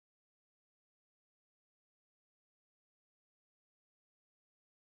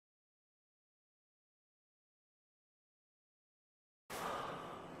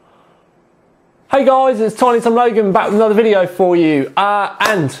Hey guys, it's Tiny Tom Logan back with another video for you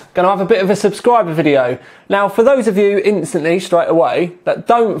and going to have a bit of a subscriber video. Now for those of you instantly straight away that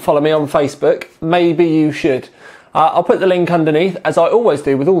don't follow me on Facebook, maybe you should. I'll put the link underneath as I always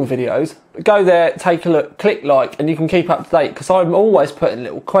do with all the videos. Go there, take a look, click like and you can keep up to date because I'm always putting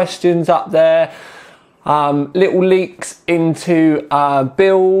little questions up there, little leaks into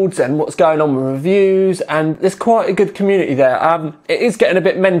builds and what's going on with reviews, and there's quite a good community there. It is getting a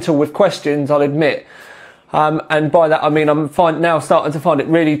bit mental with questions, I'll admit, and by that I mean I'm now starting to find it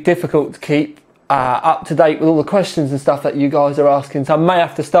really difficult to keep up to date with all the questions and stuff that you guys are asking, so I may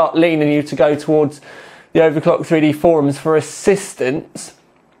have to start leaning you to go towards the Overclock 3D forums for assistance.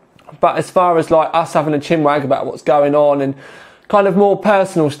 But as far as like us having a chinwag about what's going on and kind of more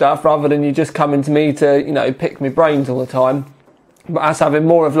personal stuff rather than you just coming to me to, you know, pick my brains all the time, but us having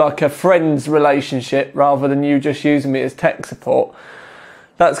more of like a friend's relationship rather than you just using me as tech support,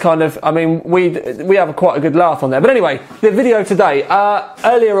 that's kind of, I mean, we have quite a good laugh on there. But anyway, the video today,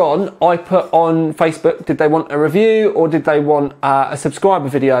 earlier on I put on Facebook, did they want a review or did they want a subscriber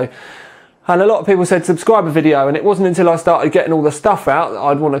video? And a lot of people said subscriber video, and it wasn't until I started getting all the stuff out that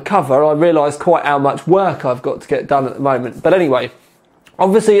I'd want to cover I realised quite how much work I've got to get done at the moment. But anyway,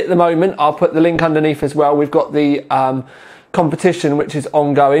 obviously at the moment, I'll put the link underneath as well, we've got the competition which is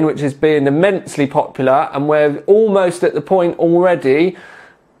ongoing, which is being immensely popular, and we're almost at the point already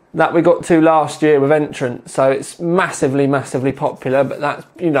that we got to last year with entrants. So it's massively, massively popular, but that's,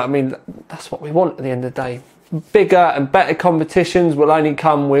 you know, I mean, that's what we want at the end of the day. Bigger and better competitions will only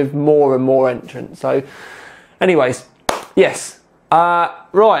come with more and more entrants. So anyways, yes,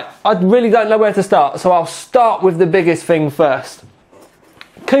 right, I really don't know where to start, so I'll start with the biggest thing first.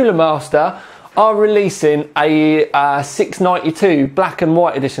 Cooler Master are releasing a 692 black and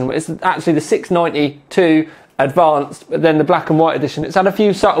white edition. It's actually the 692 advanced, but then the black and white edition. It's had a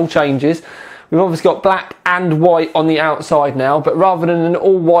few subtle changes. We've obviously got black and white on the outside now, but rather than an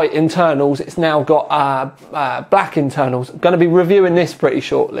all white internals, it's now got black internals. I'm going to be reviewing this pretty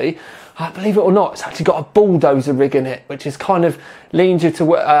shortly. Believe it or not, it's actually got a bulldozer rig in it, which is kind of leans you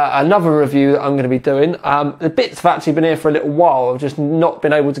to another review that I'm going to be doing. The bits have actually been here for a little while. I've just not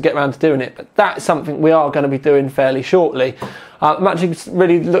been able to get around to doing it, but that's something we are going to be doing fairly shortly. I'm actually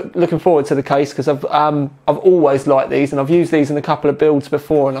really looking forward to the case because I've always liked these, and I've used these in a couple of builds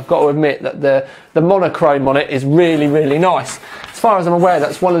before, and I've got to admit that the monochrome on it is really, really nice. As far as I'm aware,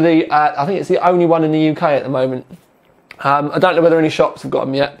 that's one of the, I think it's the only one in the UK at the moment. I don't know whether any shops have got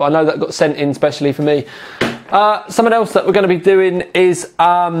them yet, but I know that got sent in specially for me. Something else that we're going to be doing is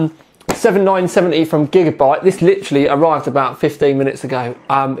 7970 from Gigabyte. This literally arrived about 15 minutes ago.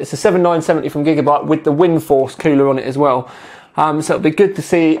 It's a 7970 from Gigabyte with the WindForce cooler on it as well. So it'll be good to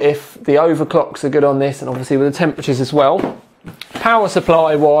see if the overclocks are good on this, and obviously with the temperatures as well. Power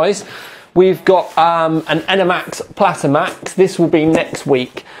supply wise, we've got an Enermax Platimax. This will be next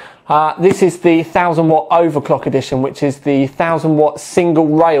week. This is the 1000 watt overclock edition, which is the 1000 watt single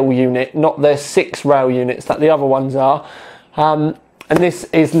rail unit, not the 6 rail units that the other ones are. And this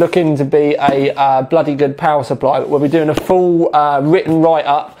is looking to be a bloody good power supply. We'll be doing a full written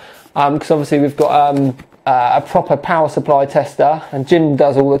write-up because obviously we've got a proper power supply tester, and Jim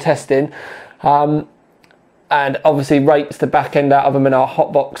does all the testing. And obviously rates the back end out of them in our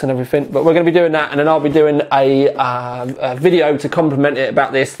hotbox and everything, but we're going to be doing that, and then I'll be doing a video to complement it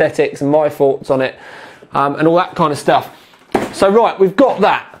about the aesthetics and my thoughts on it, and all that kind of stuff. So right, we've got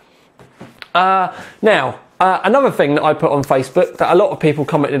that. Now, another thing that I put on Facebook that a lot of people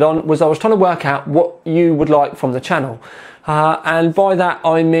commented on was I was trying to work out what you would like from the channel. And by that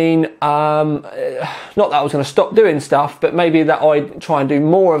I mean, not that I was going to stop doing stuff, but maybe that I'd try and do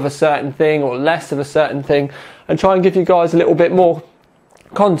more of a certain thing or less of a certain thing and try and give you guys a little bit more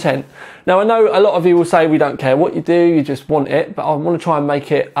content. Now I know a lot of you will say we don't care what you do, you just want it, but I want to try and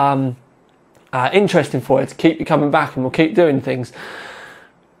make it interesting for you to keep you coming back, and we'll keep doing things.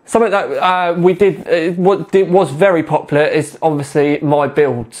 Something that we did, what was very popular is obviously my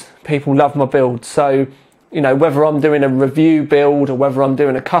builds. People love my builds, so you know, whether I'm doing a review build or whether I'm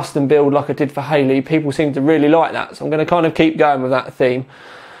doing a custom build like I did for Haley, people seem to really like that. So I'm going to kind of keep going with that theme.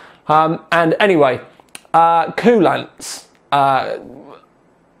 And anyway, coolants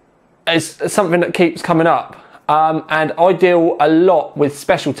is something that keeps coming up. And I deal a lot with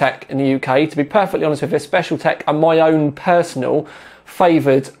Special Tech in the UK. To be perfectly honest with you, Special Tech are my own personal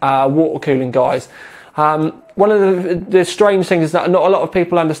favoured water cooling guys. One of the strange things is that not a lot of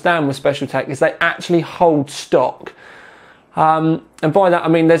people understand with Special Tech is they actually hold stock. And by that I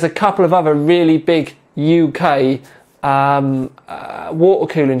mean there's a couple of other really big UK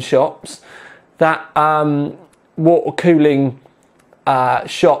water cooling shops that water cooling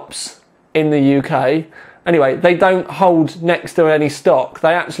shops in the UK. Anyway, they don't hold next to any stock.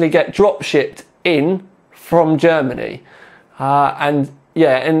 They actually get drop shipped in from Germany. And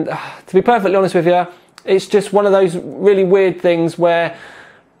to be perfectly honest with you, it's just one of those really weird things where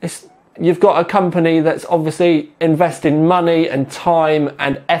you've got a company that's obviously investing money and time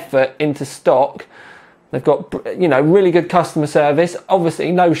and effort into stock. They've got, really good customer service.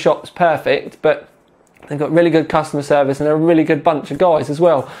 Obviously, no shop's perfect, but they've got really good customer service and they're a really good bunch of guys as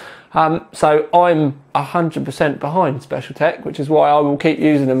well. So I'm 100% behind Special Tech, which is why I will keep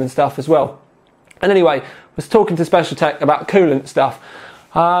using them and stuff as well. And anyway, I was talking to Special Tech about coolant stuff.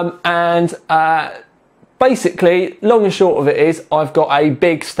 Basically, long and short of it is, I've got a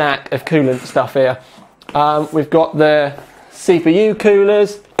big stack of coolant stuff here. We've got the CPU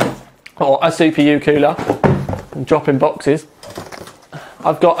coolers, or a CPU cooler, and dropping boxes.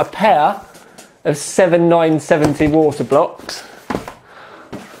 I've got a pair of 7970 water blocks.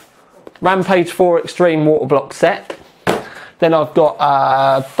 Rampage 4 Extreme water block set. Then I've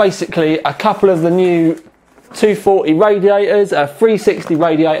got basically a couple of the new 240 radiators, a 360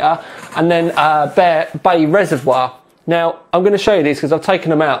 radiator, and then a Bay reservoir. Now, I'm going to show you these because I've taken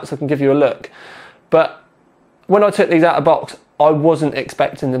them out so I can give you a look. But when I took these out of the box, I wasn't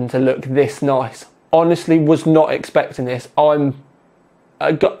expecting them to look this nice. Honestly, was not expecting this.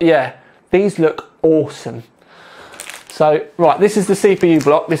 These look awesome. So, right, this is the CPU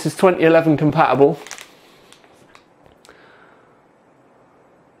block. This is 2011 compatible.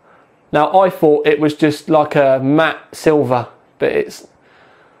 Now, I thought it was just like a matte silver, but it's,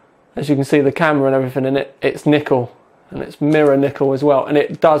 as you can see, the camera and everything in it, it's nickel, and it's mirror nickel as well, and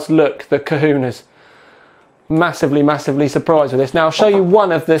it does look the kahunas. Massively, massively surprised with this. Now, I'll show you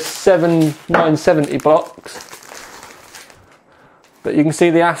one of the 7970 blocks. But you can see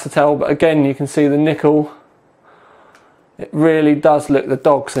the acetal, but again, you can see the nickel. It really does look the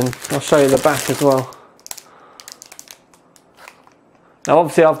dogs, and I'll show you the back as well. Now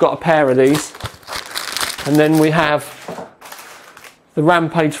obviously I've got a pair of these, and then we have the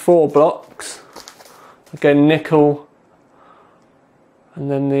Rampage 4 blocks, again nickel,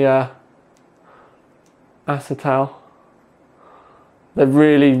 and then the acetal. They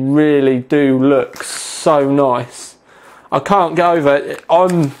really, really do look so nice. I can't get over it.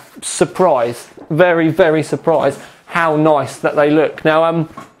 I'm surprised, very, very surprised how nice that they look. Now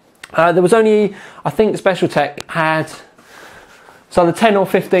there was only, I think Special Tech had, so the 10 or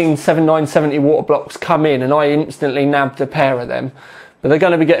 15 7970 water blocks come in, and I instantly nabbed a pair of them. But they're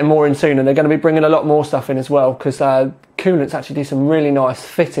going to be getting more in soon, and they're going to be bringing a lot more stuff in as well, because Coolants actually do some really nice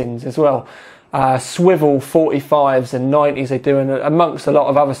fittings as well. Swivel 45s and 90s they do, and amongst a lot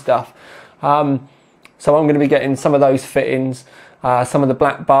of other stuff. So I'm going to be getting some of those fittings, some of the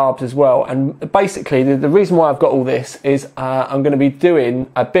black barbs as well. And basically the reason why I've got all this is I'm going to be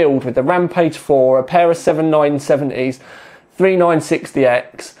doing a build with the Rampage 4, a pair of 7970s,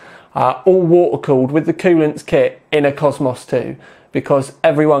 3960X, all water cooled with the Coolants kit in a Cosmos 2, because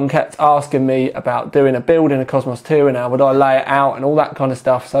everyone kept asking me about doing a build in a Cosmos 2 and how would I lay it out and all that kind of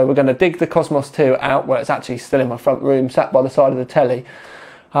stuff. So we're going to dig the Cosmos 2 out, where it's actually still in my front room, sat by the side of the telly.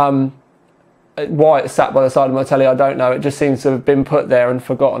 Why it's sat by the side of my telly, I don't know. It just seems to have been put there and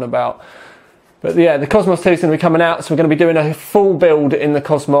forgotten about. But yeah, the Cosmos 2 is going to be coming out, so we're going to be doing a full build in the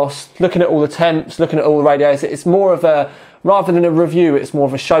Cosmos, looking at all the temps, looking at all the radiators. It's more of a, rather than a review, it's more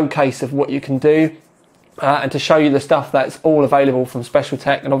of a showcase of what you can do, and to show you the stuff that's all available from Special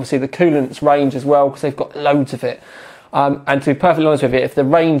Tech, and obviously the Coolants range as well, because they've got loads of it. And to be perfectly honest with you, if the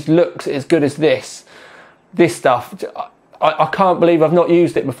range looks as good as this stuff, I can't believe I've not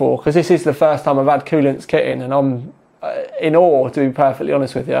used it before, because this is the first time I've had Coolants kit in, and I'm in awe, to be perfectly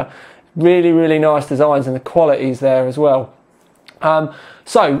honest with you. Really, really nice designs, and the quality's there as well.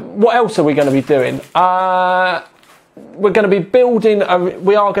 So what else are we going to be doing? We're going to be building,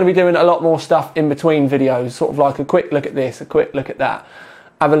 we are going to be doing a lot more stuff in between videos, sort of like a quick look at this, a quick look at that,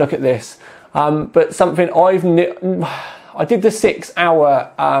 have a look at this. But something I did the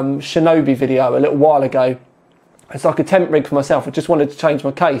 6-hour Shinobi video a little while ago. It's like a temp rig for myself. I just wanted to change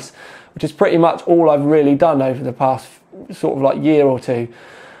my case, which is pretty much all I've really done over the past sort of like year or two.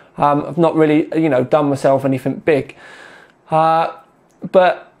 I've not really, done myself anything big. But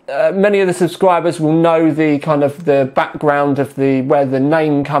many of the subscribers will know the kind of the background of where the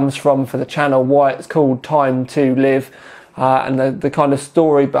name comes from for the channel, why it's called Time to Live, and the kind of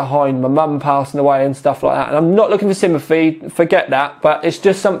story behind my mum passing away and stuff like that. And I'm not looking for sympathy, forget that, but it's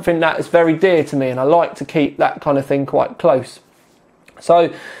just something that is very dear to me, and I like to keep that kind of thing quite close.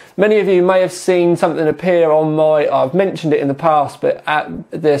 So many of you may have seen something appear on I've mentioned it in the past, but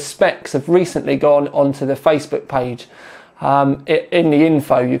the specs have recently gone onto the Facebook page. In the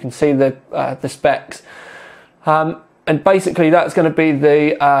info, you can see the specs. And basically that's going to be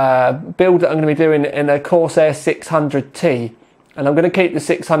the build that I'm going to be doing in a Corsair 600T. And I'm going to keep the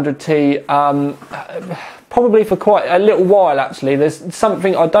 600T probably for quite a little while actually. There's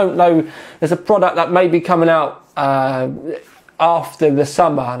something, I don't know, there's a product that may be coming out after the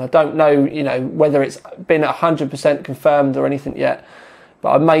summer, and I don't know, you know, whether it's been 100% confirmed or anything yet.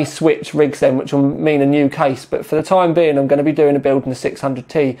 But I may switch rigs then, which will mean a new case. But for the time being, I'm going to be doing a build in the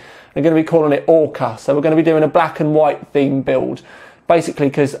 600T. I'm going to be calling it Orca. So we're going to be doing a black and white theme build. Basically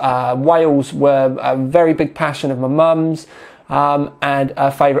because whales were a very big passion of my mum's. And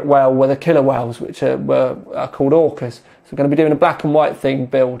her favourite whale were the killer whales, which were called orcas. So we're going to be doing a black and white theme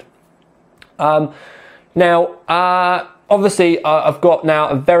build. Now, obviously, I've got now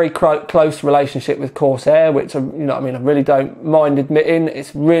a very close relationship with Corsair, which, you know, I mean, I really don't mind admitting.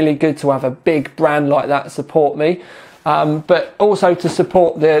 It's really good to have a big brand like that support me, but also to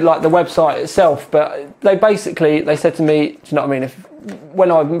support the website itself. But they said to me, do you know what I mean?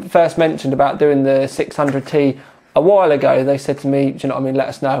 When I first mentioned about doing the 600T a while ago, they said to me, do you know what I mean? Let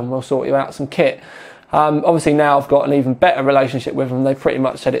us know and we'll sort you out some kit. Obviously now I've got an even better relationship with them. They pretty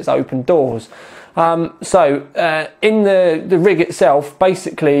much said it's open doors. So in the rig itself,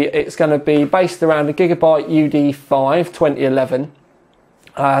 basically it's going to be based around a Gigabyte UD5 2011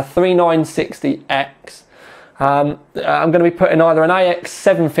 3960X. I'm going to be putting either an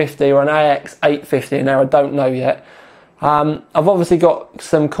AX750 or an AX850 in there, I don't know yet. I've obviously got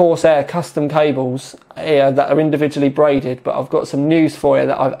some Corsair custom cables here that are individually braided, but I've got some news for you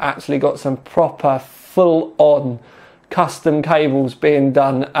that I've actually got some proper full-on custom cables being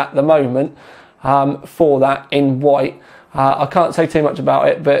done at the moment. For that in white. I can't say too much about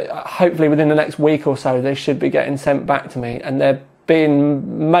it, but hopefully within the next week or so they should be getting sent back to me, and they're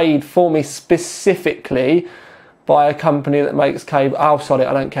being made for me specifically by a company that makes cable. Oh, sorry,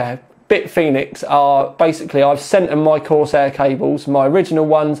 I don't care. Bitphoenix are basically, I've sent them my Corsair cables, my original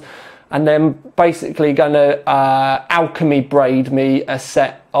ones, and then basically going to alchemy braid me a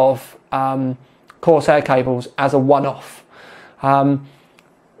set of Corsair cables as a one-off.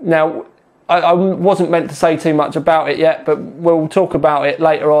 Now, I wasn't meant to say too much about it yet, but we'll talk about it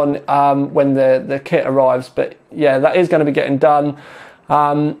later on when the kit arrives. But yeah, that is going to be getting done.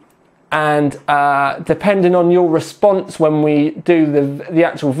 And depending on your response when we do the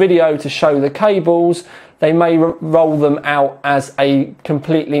actual video to show the cables, they may roll them out as a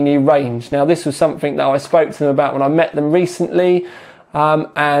completely new range. Now, this was something that I spoke to them about when I met them recently.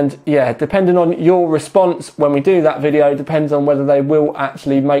 And yeah, depending on your response when we do that video, depends on whether they will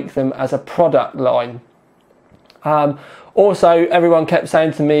actually make them as a product line. Also, everyone kept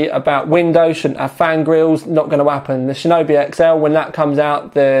saying to me about windows, shouldn't have fan grills. Not going to happen. The Shinobi XL, when that comes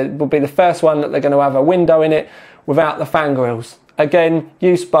out, will be the first one that they're going to have a window in it without the fan grills. Again,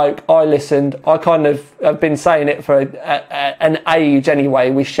 you spoke, I listened. I kind of have been saying it for an age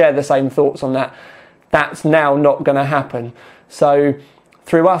anyway. We share the same thoughts on that. That's now not going to happen. So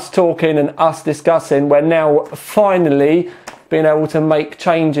through us talking and us discussing, we're now finally being able to make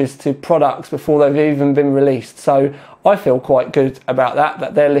changes to products before they've even been released. So I feel quite good about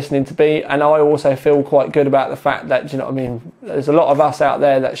that they're listening to me, and I also feel quite good about the fact that, you know what I mean, there's a lot of us out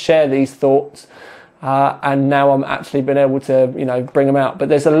there that share these thoughts, and now I'm actually been able to, you know, bring them out. But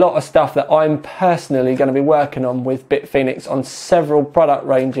there's a lot of stuff that I'm personally going to be working on with Bitphoenix on several product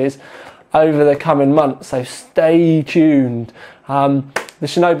ranges over the coming months, so stay tuned. The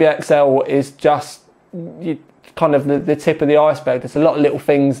Shinobi XL is just kind of the tip of the iceberg. There's a lot of little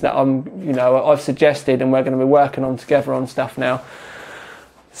things that I've suggested, and we're going to be working on together on stuff now.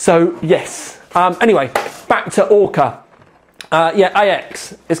 So yes. Anyway, back to Orca. Yeah,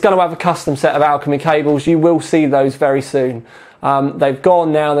 AX is going to have a custom set of alchemy cables. You will see those very soon. They've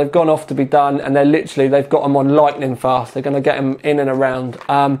gone now, they've gone off to be done, and they've got them on lightning fast. They're going to get them in and around.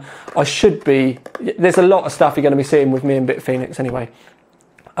 There's a lot of stuff you're going to be seeing with me and Bitphoenix anyway.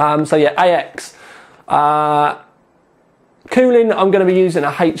 So yeah, AX. Cooling, I'm going to be using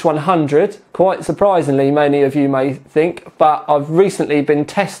a H100, quite surprisingly, many of you may think, but I've recently been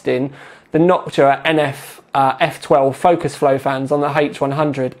testing the Noctua NF F12 focus flow fans on the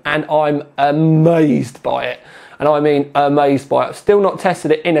H100, and I'm amazed by it. And I mean amazed by it. I've still not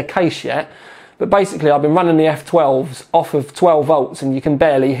tested it in a case yet, but basically I've been running the F12s off of 12 volts and you can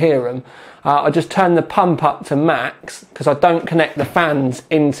barely hear them. I just turn the pump up to max because I don't connect the fans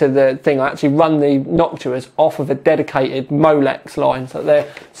into the thing. I actually run the Noctuas off of a dedicated Molex line, so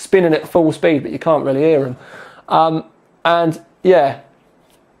they're spinning at full speed, but you can't really hear them. And yeah,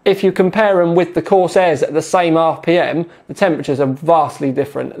 if you compare them with the Corsairs at the same RPM, the temperatures are vastly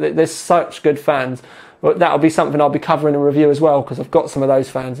different. There's such good fans. but that'll be something I'll be covering in a review as well, because I've got some of those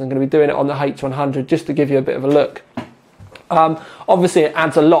fans. I'm going to be doing it on the H100 just to give you a bit of a look. Obviously it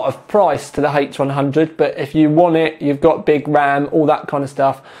adds a lot of price to the H100, but if you want it, you've got big RAM, all that kind of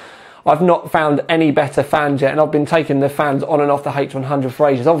stuff. I've not found any better fans yet, and I've been taking the fans on and off the H100 for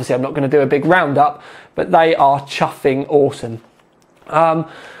ages. Obviously I'm not going to do a big roundup, but they are chuffing awesome.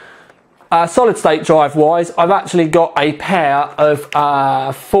 Solid state drive wise, I've actually got a pair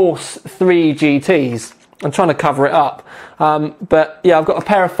of Force 3 GTs. I'm trying to cover it up, but yeah, I've got a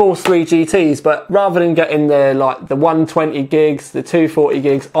pair of Force 3 GTs, but rather than getting the 120 gigs, the 240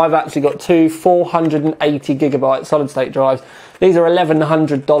 gigs, I've actually got two 480 gigabyte solid state drives. These are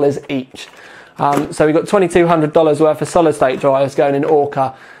 $1,100 each. So we've got $2,200 worth of solid state drives going in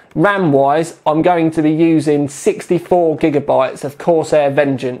Orca. RAM wise, I'm going to be using 64 gigabytes of Corsair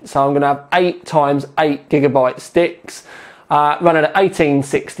Vengeance. So I'm going to have 8 times 8 gigabyte sticks, running at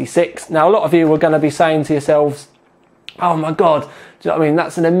 1866. Now, a lot of you are going to be saying to yourselves, oh my God, do you know what I mean?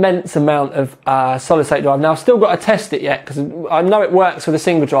 That's an immense amount of solid state drive. Now, I've still got to test it yet, because I know it works with a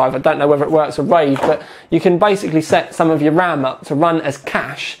single drive. I don't know whether it works with RAID, but you can basically set some of your RAM up to run as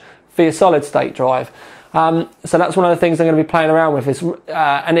cache for your solid state drive. So that's one of the things I'm going to be playing around with, is,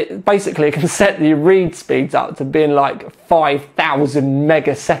 and it basically can set the read speeds up to being like 5,000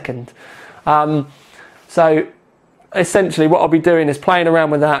 megasecond. So essentially what I'll be doing is playing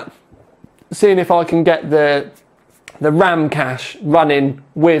around with that, seeing if I can get the RAM cache running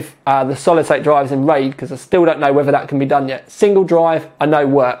with the solid state drives in RAID, because I still don't know whether that can be done yet. Single drive I know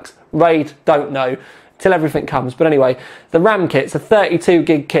works, RAID don't know till everything comes. But anyway, the RAM kit's a 32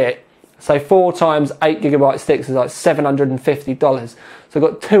 gig kit, so 4 times 8 gigabyte sticks is like $750. So I've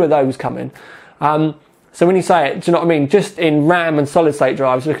got 2 of those coming. So when you say it, do you know what I mean? Just in RAM and solid state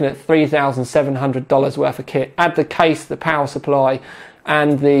drives, looking at $3,700 worth of kit. Add the case, the power supply,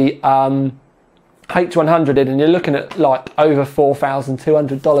 and the H100 in, and you're looking at like over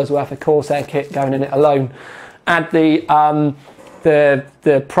 $4,200 worth of Corsair kit going in it alone. Add the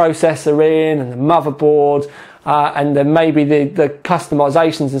processor in, and the motherboard, and then maybe the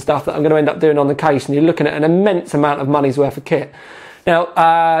customizations and stuff that I'm going to end up doing on the case, and you're looking at an immense amount of money's worth of kit. Now,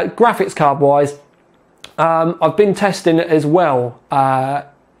 graphics card wise, I've been testing as well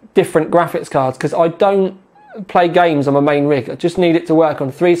different graphics cards, because I don't play games on my main rig. I just need it to work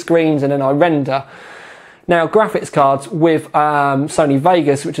on 3 screens and then I render. Now, graphics cards with Sony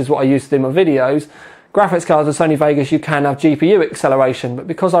Vegas, which is what I use to do my videos, graphics cards with Sony Vegas, you can have GPU acceleration, but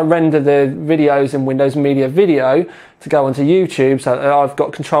because I render the videos in Windows Media Video to go onto YouTube, so I've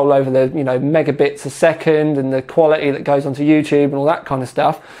got control over the megabits a second and the quality that goes onto YouTube and all that kind of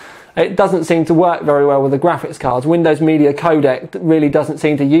stuff, it doesn't seem to work very well with the graphics cards. Windows Media Codec really doesn't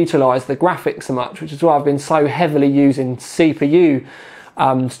seem to utilise the graphics so much, which is why I've been so heavily using CPU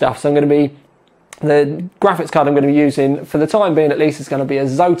stuff. So the graphics card I'm going to be using, for the time being at least, is going to be a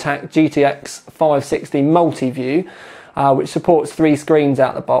Zotac GTX 560 Multi-View, which supports 3 screens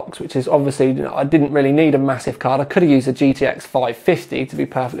out the box, which is obviously, I didn't really need a massive card. I could have used a GTX 550, to be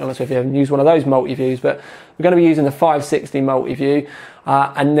perfectly honest with you, and used one of those multi-views, but we're going to be using the 560 multi-view,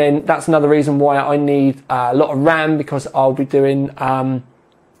 and then that's another reason why I need a lot of RAM, because I'll be doing,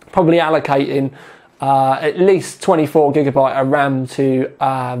 probably allocating at least 24 gigabyte of RAM to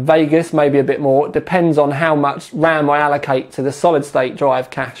Vegas, maybe a bit more. It depends on how much RAM I allocate to the solid state drive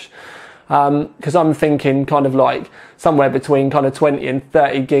cache. Because I'm thinking kind of like somewhere between kind of 20 and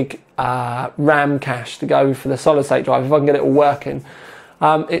 30 gig RAM cache to go for the solid state drive, if I can get it all working.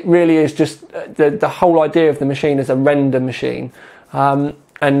 It really is just the whole idea of the machine is a render machine.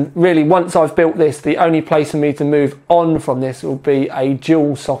 And really, once I've built this, the only place for me to move on from this will be a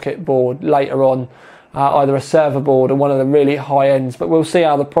dual socket board later on, either a server board or one of the really high ends. But we'll see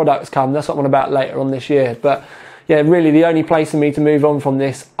how the products come. That's what I'm on about later on this year. But yeah, really the only place for me to move on from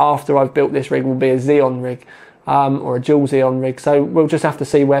this after I've built this rig will be a Xeon rig, or a dual Xeon rig. So we'll just have to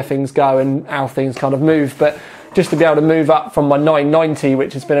see where things go and how things kind of move. But just to be able to move up from my 990,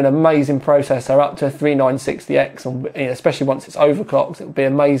 which has been an amazing processor, up to a 3960X, and especially once it's overclocked, it'll be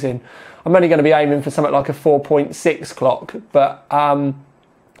amazing. I'm only going to be aiming for something like a 4.6 clock, but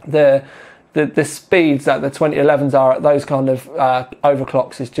the speeds that the 2011s are at those kind of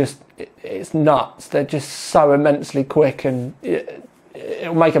overclocks is just, it's nuts. They're just so immensely quick, and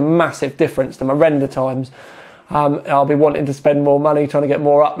it'll make a massive difference to my render times. I'll be wanting to spend more money trying to get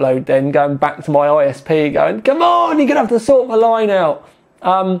more upload, then going back to my ISP going, come on, you're going to have to sort my line out.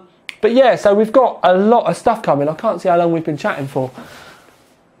 But yeah, so we've got a lot of stuff coming. I can't see how long we've been chatting for.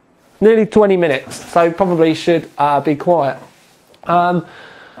 Nearly 20 minutes, so probably should be quiet.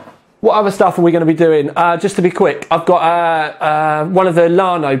 What other stuff are we going to be doing? Just to be quick, I've got one of the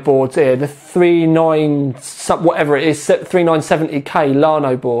Llano boards here, the 3970K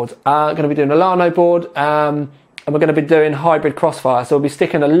Llano board. Going to be doing a Llano board, and we're going to be doing hybrid Crossfire. So we'll be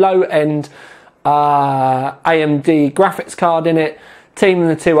sticking a low-end AMD graphics card in it, teaming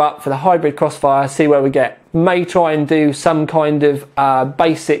the two up for the hybrid Crossfire, see where we get. May try and do some kind of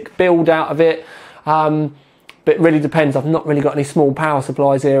basic build out of it. But it really depends. I've not really got any small power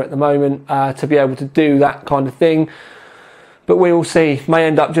supplies here at the moment to be able to do that kind of thing. But we will see. May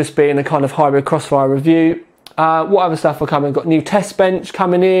end up just being a kind of hybrid Crossfire review. What other stuff are coming? I've got new test bench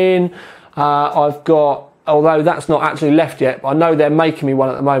coming in. I've got, although that's not actually left yet, but I know they're making me one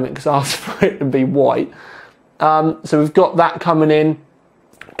at the moment because I asked for it to be white. So we've got that coming in.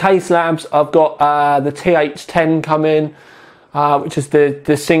 Case Labs, I've got the TH10 coming. Which is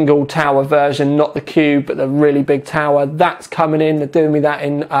the single tower version, not the cube, but the really big tower. That's coming in. They're doing me that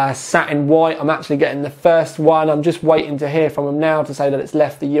in satin white. I'm actually getting the first one. I'm just waiting to hear from them now to say that it's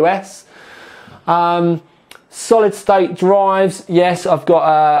left the US. Solid state drives. Yes, I've got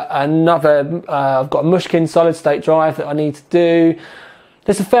I've got a Mushkin solid state drive that I need to do.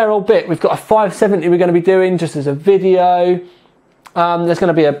 There's a fair old bit. We've got a 570 we're going to be doing just as a video. There's going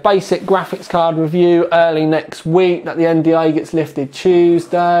to be a basic graphics card review early next week that the NDA gets lifted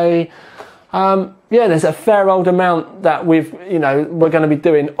Tuesday. Yeah, there's a fair old amount that we're going to be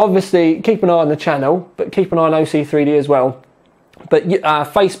doing. Obviously, keep an eye on the channel, but keep an eye on OC3D as well. But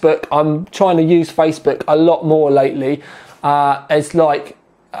Facebook, I'm trying to use Facebook a lot more lately. It's like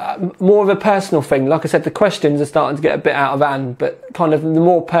more of a personal thing. Like I said, the questions are starting to get a bit out of hand, but kind of the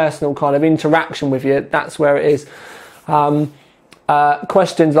more personal kind of interaction with you, that's where it is.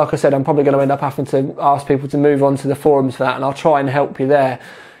 Questions, like I said, I'm probably going to end up having to ask people to move on to the forums for that, and I'll try and help you there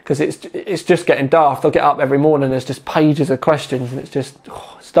because it's just getting daft. I'll get up every morning, there's just pages of questions, and it's just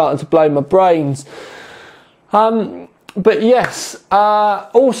starting to blow my brains. But yes,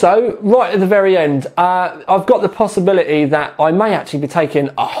 also right at the very end, I've got the possibility that I may actually be taking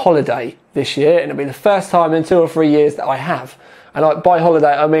a holiday this year, and it'll be the first time in 2 or 3 years that I have. And by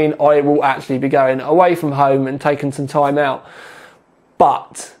holiday, I mean I will actually be going away from home and taking some time out.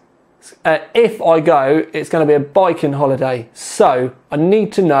 But if I go, it's going to be a biking holiday. So I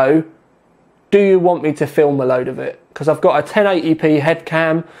need to know, do you want me to film a load of it? Because I've got a 1080p head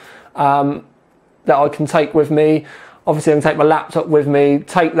cam that I can take with me. Obviously, I can take my laptop with me,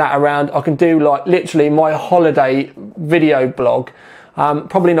 take that around. I can do like literally my holiday video blog.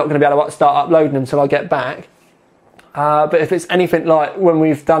 Probably not going to be able to start uploading them until I get back. But if it's anything like when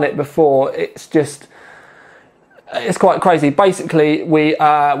we've done it before, it's quite crazy. Basically, we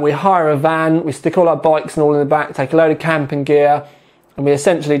hire a van, we stick all our bikes and all in the back, take a load of camping gear, and we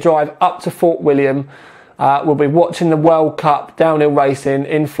essentially drive up to Fort William. We'll be watching the World Cup downhill racing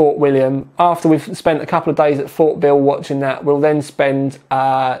in Fort William. After we've spent a couple of days at Fort Bill watching that, we'll then spend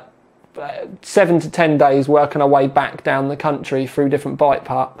 7 to 10 days working our way back down the country through different bike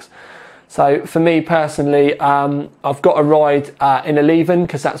parks. So for me personally, I've got a ride in Eleven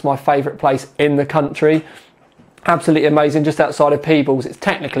because that's my favourite place in the country. Absolutely amazing, just outside of Peebles. It's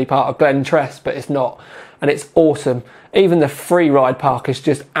technically part of Glen Tress, but it's not, and it's awesome. Even the free ride park is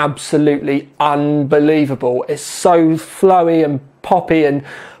just absolutely unbelievable. It's so flowy and poppy and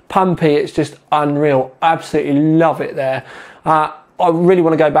pumpy, it's just unreal. Absolutely love it there. I really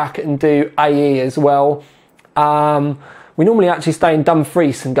want to go back and do AE as well. We normally actually stay in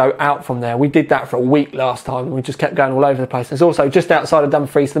Dumfries and go out from there. We did that for a week last time, and we just kept going all over the place. There's also, just outside of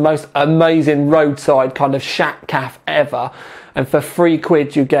Dumfries, the most amazing roadside kind of shack cafe ever. And for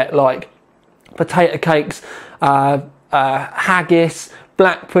 £3 you get like potato cakes, haggis,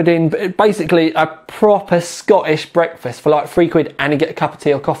 black pudding, basically a proper Scottish breakfast for like £3, and you get a cup of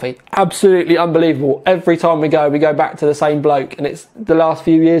tea or coffee. Absolutely unbelievable. Every time we go back to the same bloke, and it's the last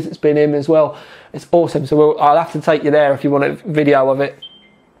few years it's been him as well. It's awesome. So I'll have to take you there if you want a video of it.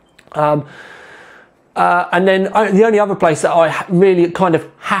 And then the only other place that I really kind of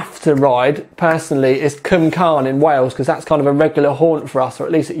have to ride personally is Cwm Carn in Wales, because that's kind of a regular haunt for us, or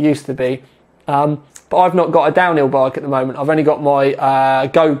at least it used to be. But I've not got a downhill bike at the moment. I've only got my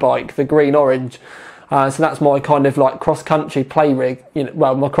Go bike, the green orange. So that's my kind of like cross country play rig.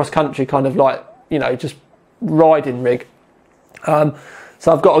 Well, my cross country kind of like just riding rig. So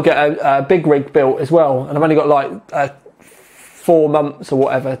I've got to get a big rig built as well, and I've only got like 4 months or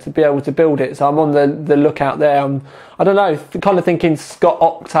whatever to be able to build it. So I'm on the lookout there. I don't know, kind of thinking Scott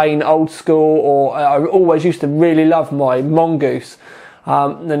Octane old school, or I always used to really love my Mongoose.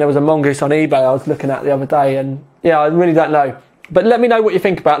 Then there was a Mongoose on eBay I was looking at the other day, and yeah, I really don't know. But let me know what you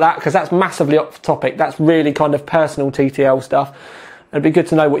think about that, because that's massively off topic. That's really kind of personal TTL stuff. It'd be good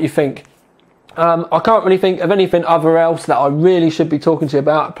to know what you think. I can't really think of anything other else that I really should be talking to you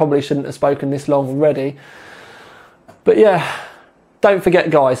about. I probably shouldn't have spoken this long already. But yeah, don't forget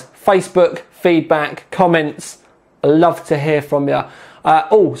guys, Facebook, feedback, comments, I love to hear from you.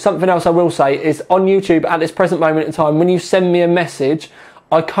 Oh, something else I will say is on YouTube at this present moment in time, when you send me a message,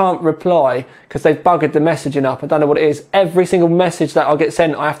 I can't reply because they've buggered the messaging up. I don't know what it is. Every single message that I get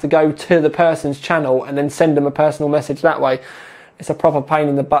sent, I have to go to the person's channel and then send them a personal message that way. It's a proper pain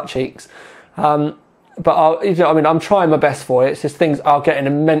in the butt cheeks. But I mean, I'm trying my best for it. It's just things are getting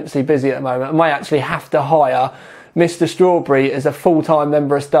immensely busy at the moment. I might actually have to hire Mr. Strawberry as a full-time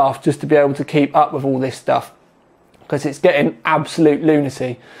member of staff just to be able to keep up with all this stuff, because it's getting absolute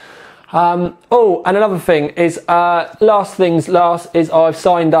lunacy. Oh, and another thing is, last things last, is I've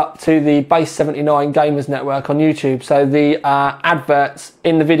signed up to the Base 79 Gamers Network on YouTube. So the adverts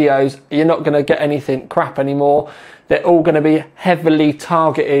in the videos, you're not going to get anything crap anymore. They're all going to be heavily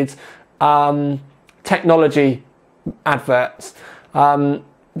targeted technology adverts,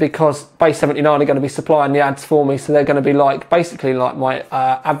 because Base 79 are going to be supplying the ads for me. So they're going to be like, basically like my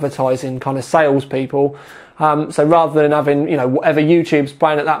advertising kind of salespeople. So rather than having, you know, whatever YouTube's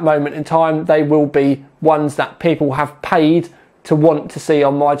playing at that moment in time, they will be ones that people have paid to want to see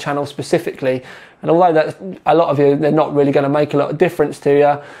on my channel specifically. And although that's a lot of you, they're not really going to make a lot of difference to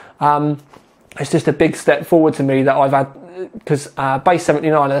you. It's just a big step forward to me that I've had, because Base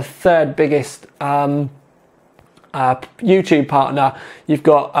 79 are the third biggest YouTube partner. You've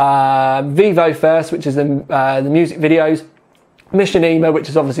got Vivo first, which is the music videos, Missionema, which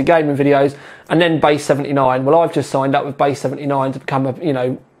is obviously gaming videos, and then Base 79. Well, I've just signed up with Base 79 to become a, you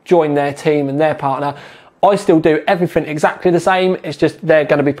know, join their team and their partner. I still do everything exactly the same. It's just they're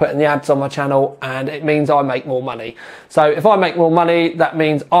going to be putting the ads on my channel, and it means I make more money. So if I make more money, that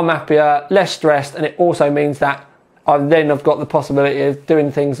means I'm happier, less stressed, and it also means that I've got the possibility of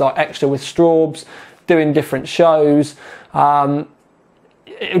doing things like extra with Strawbs, doing different shows. It'll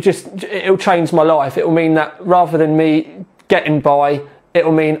change my life. It will mean that rather than me getting by, it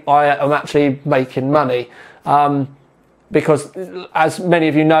will mean I am actually making money. Because as many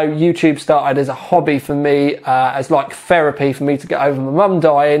of you know, YouTube started as a hobby for me, as like therapy for me to get over my mum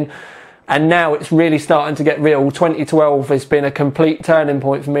dying. And now it's really starting to get real. 2012 has been a complete turning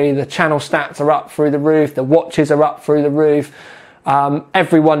point for me. The channel stats are up through the roof. The watches are up through the roof.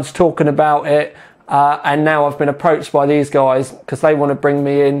 Everyone's talking about it. And now I've been approached by these guys because they want to bring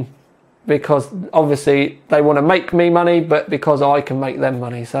me in, because obviously they want to make me money, but because I can make them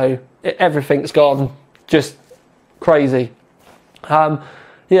money. So everything's gone just crazy.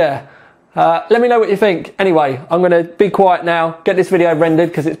 Yeah. Let me know what you think. Anyway, I'm going to be quiet now, get this video rendered,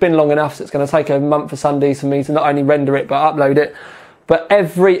 because it's been long enough, so it's going to take a month of Sundays for me to not only render it but upload it. But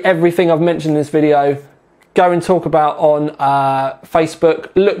everything I've mentioned in this video, go and talk about on Facebook.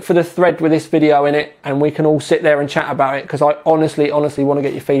 Look for the thread with this video in it, and we can all sit there and chat about it, because I honestly want to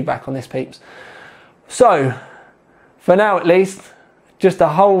get your feedback on this, peeps. So for now at least, just a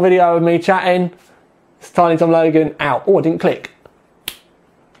whole video of me chatting. It's Tiny Tom Logan out. Oh, I didn't click.